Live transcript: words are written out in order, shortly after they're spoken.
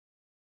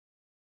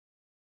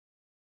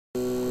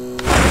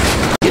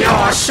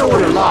I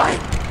sorta lied.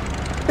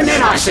 And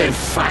then I said,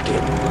 fuck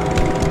it.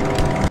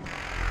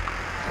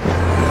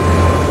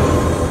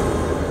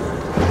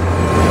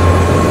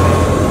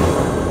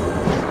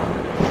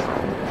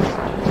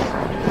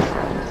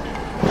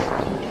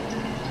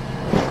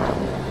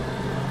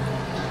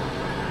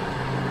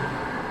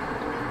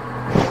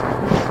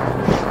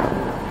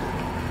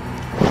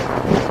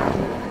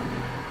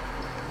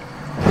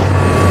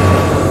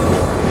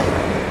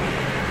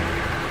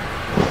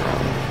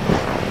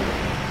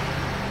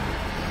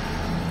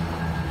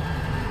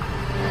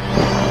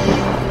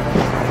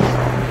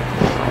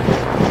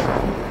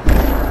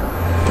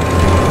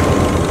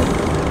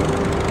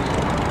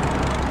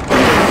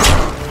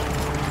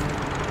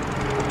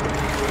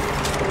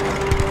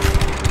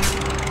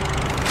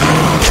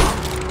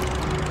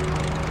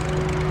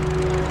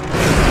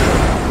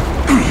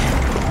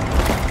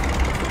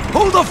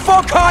 Who the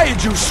fuck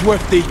hired you,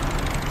 Swifty?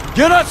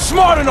 You're not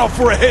smart enough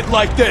for a hit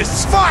like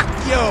this! Fuck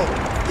you!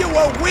 You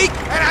were weak,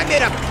 and I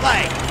made a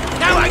play.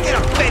 Now I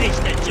gotta finish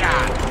the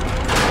job.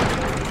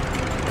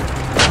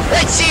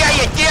 Let's see how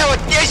you deal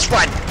with this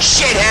one,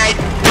 shithead!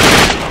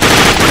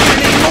 You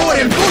need more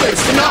than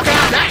bullets to knock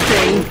out that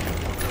thing.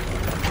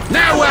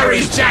 No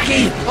worries,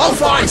 Jackie. I'll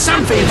find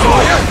something for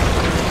you.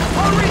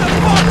 Hurry the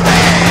fuck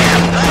up!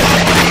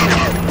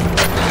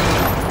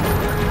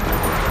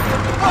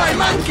 Hi,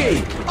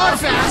 monkey! I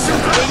found some...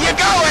 Here you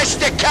go,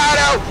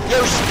 Estacado,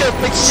 you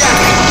stupid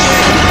sack of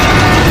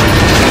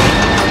shit!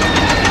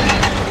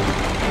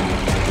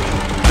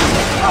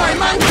 Hi,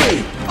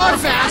 monkey! I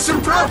found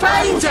some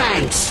propane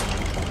tanks!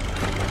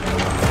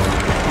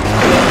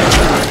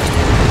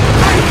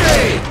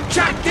 Monkey!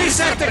 Chuck this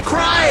at the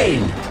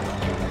crane!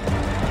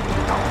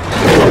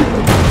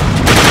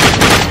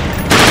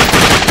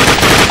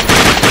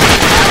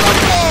 Have a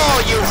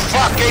ball, you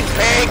fucking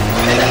pig!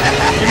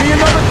 Give me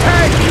another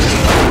tank!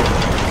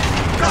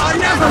 Got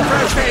another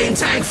propane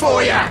tank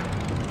for you!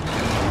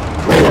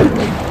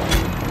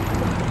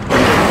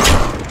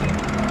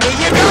 Here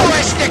you go,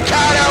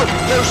 Estacado,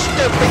 you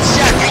stupid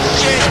sack of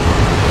shit!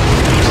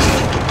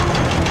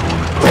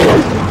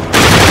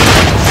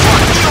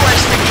 Fuck you,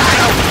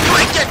 Estacado, you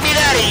ain't get me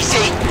that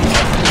easy!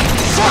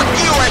 Fuck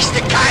you,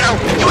 Estacado,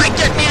 you ain't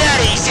get me that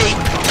easy!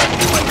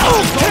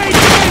 Okay,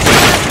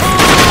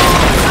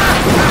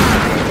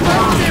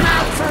 Hold him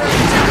out for a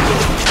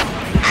Jackie!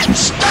 I'm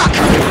stuck!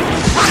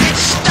 Fucking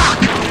stuck!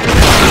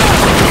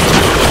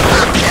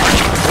 Okay,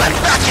 I'm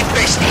back in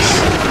business!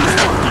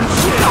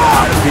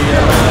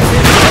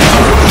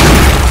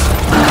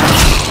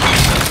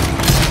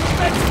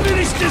 let's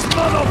finish this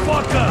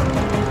motherfucker!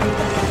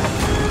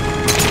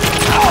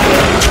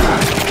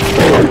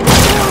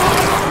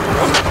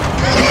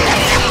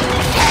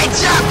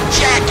 Heads up,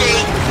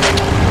 Jackie!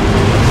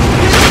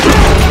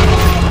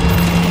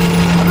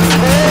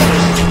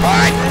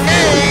 Pardon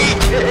me!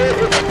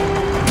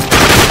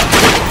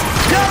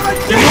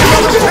 Give me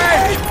another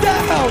tank!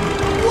 Down!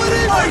 What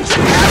is it?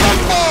 Have a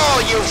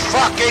ball, you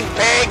fucking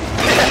pig!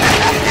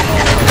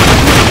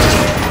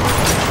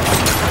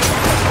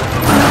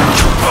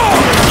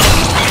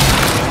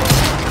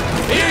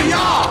 Here you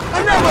are!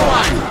 Another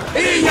one!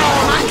 Here you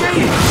are,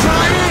 monkey!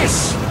 Try this!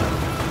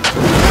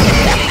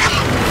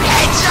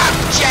 Heads up,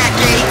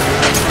 Jackie!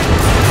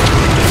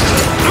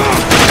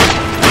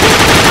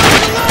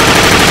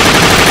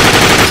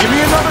 Give me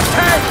another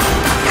tank!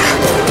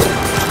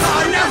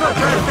 Got another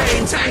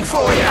propane tank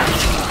for you!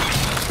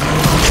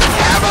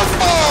 Have a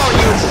ball,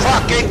 you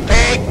fucking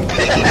pig!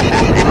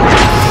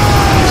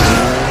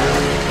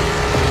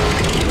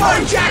 Oh,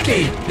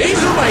 Jackie!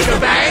 This'll make a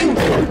bang!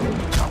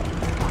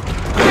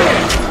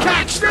 Here,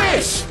 catch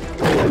this!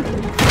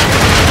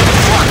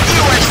 Fuck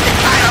you,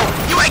 Estacado!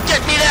 You ain't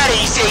get me that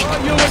easy!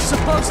 You were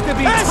supposed to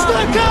be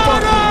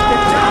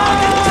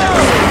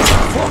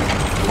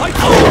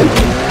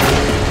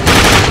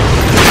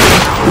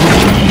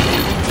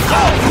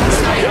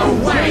Stay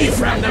away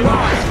from the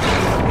light!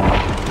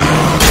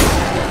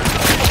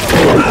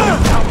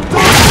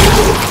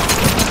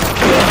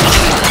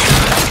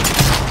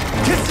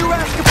 Kiss your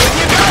ass to Here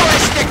you go,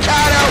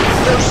 Estacado!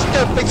 You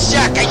stupid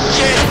sack of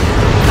shit!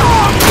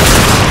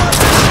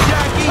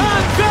 Jackie!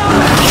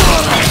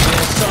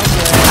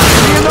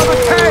 Give me another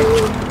tank!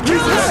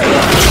 Kill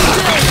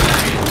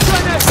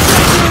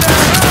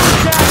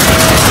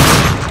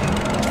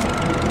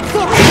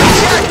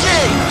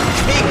Jackie!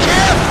 Be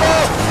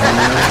careful!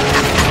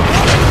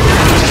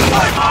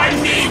 I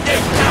need the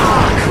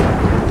dark!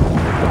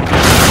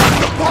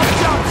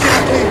 Watch out,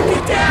 Jackie!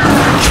 Get down!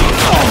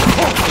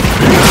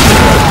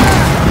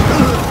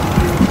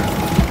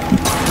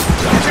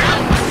 Watch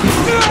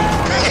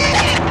out!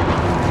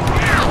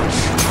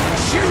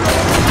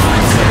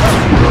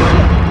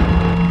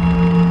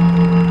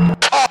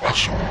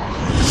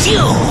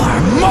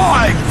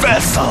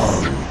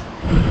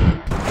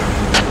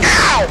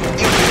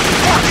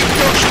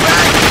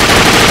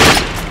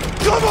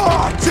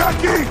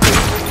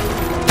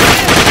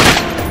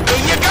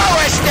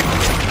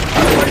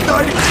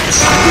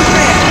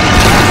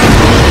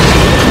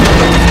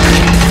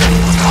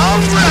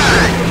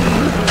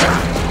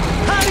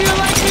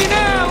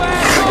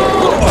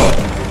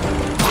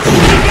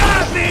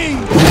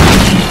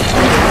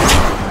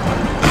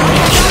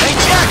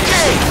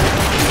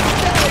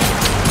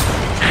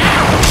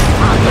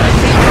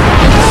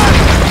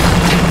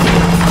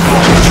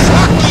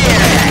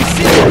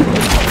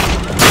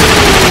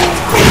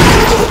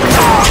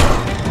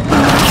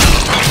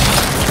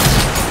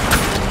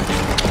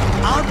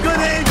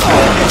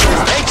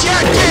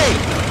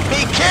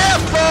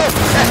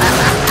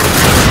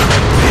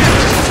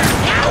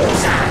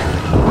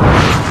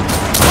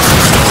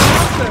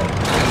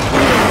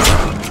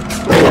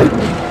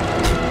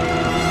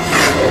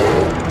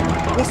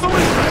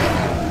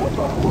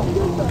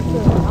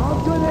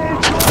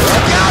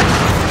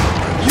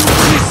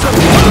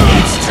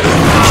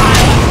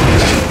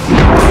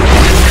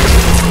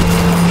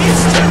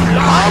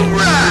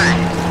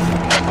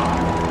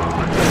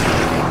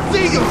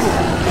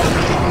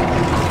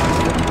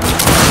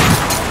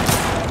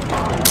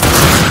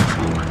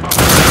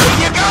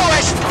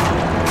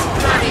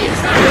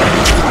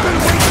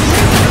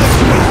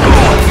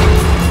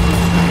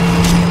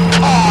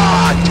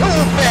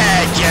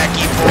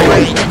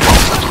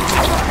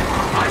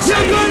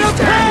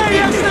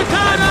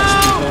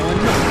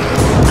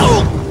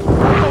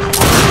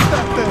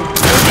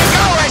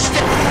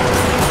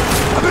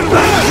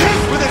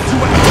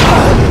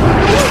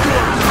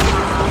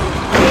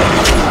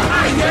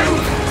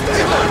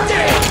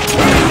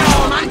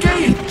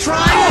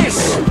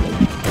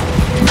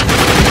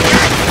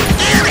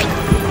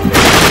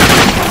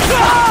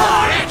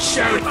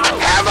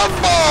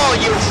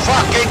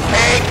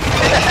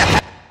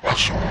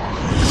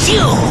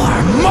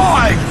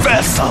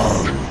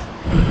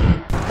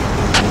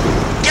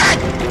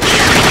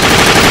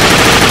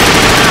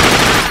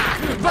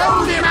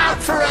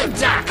 for a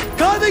duck!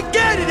 Come and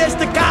get it,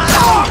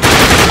 Estacado!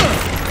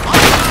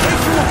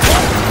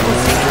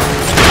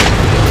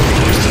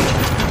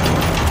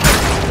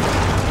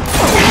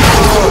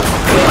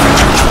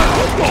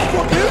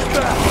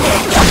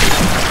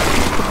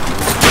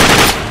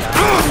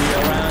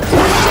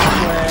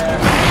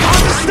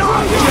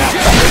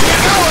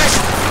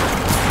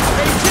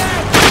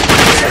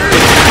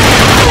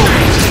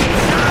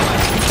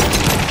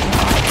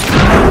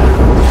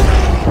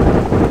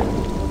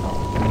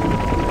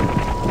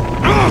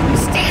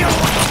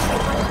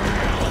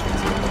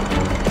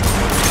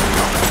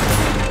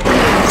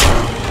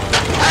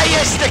 Hey,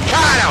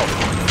 Estacado!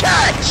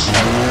 Catch!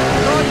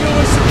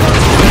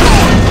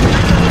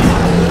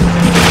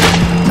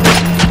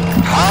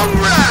 Home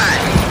run!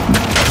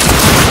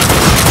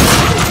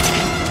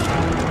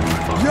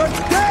 You're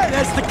dead,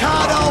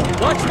 Estacado!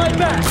 Watch my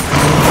back!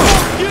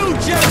 Fuck you,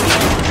 Jackie!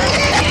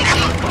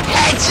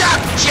 Heads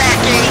up,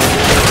 Jackie!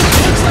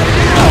 Looks like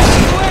you're on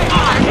the way!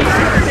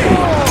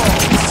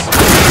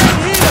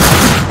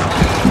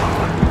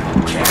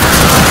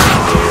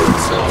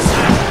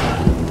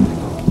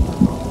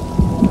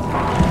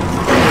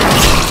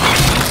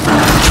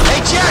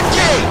 Hey,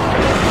 Jackie!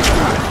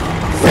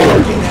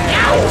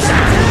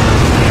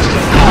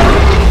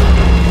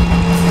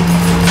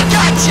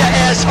 Gotcha,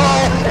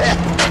 asshole!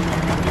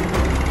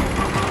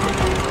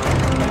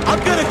 I'm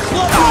gonna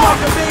club you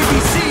like a baby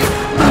seal!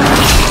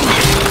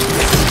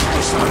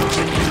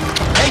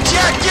 Hey,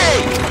 Jackie!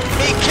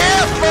 Be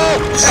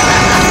careful!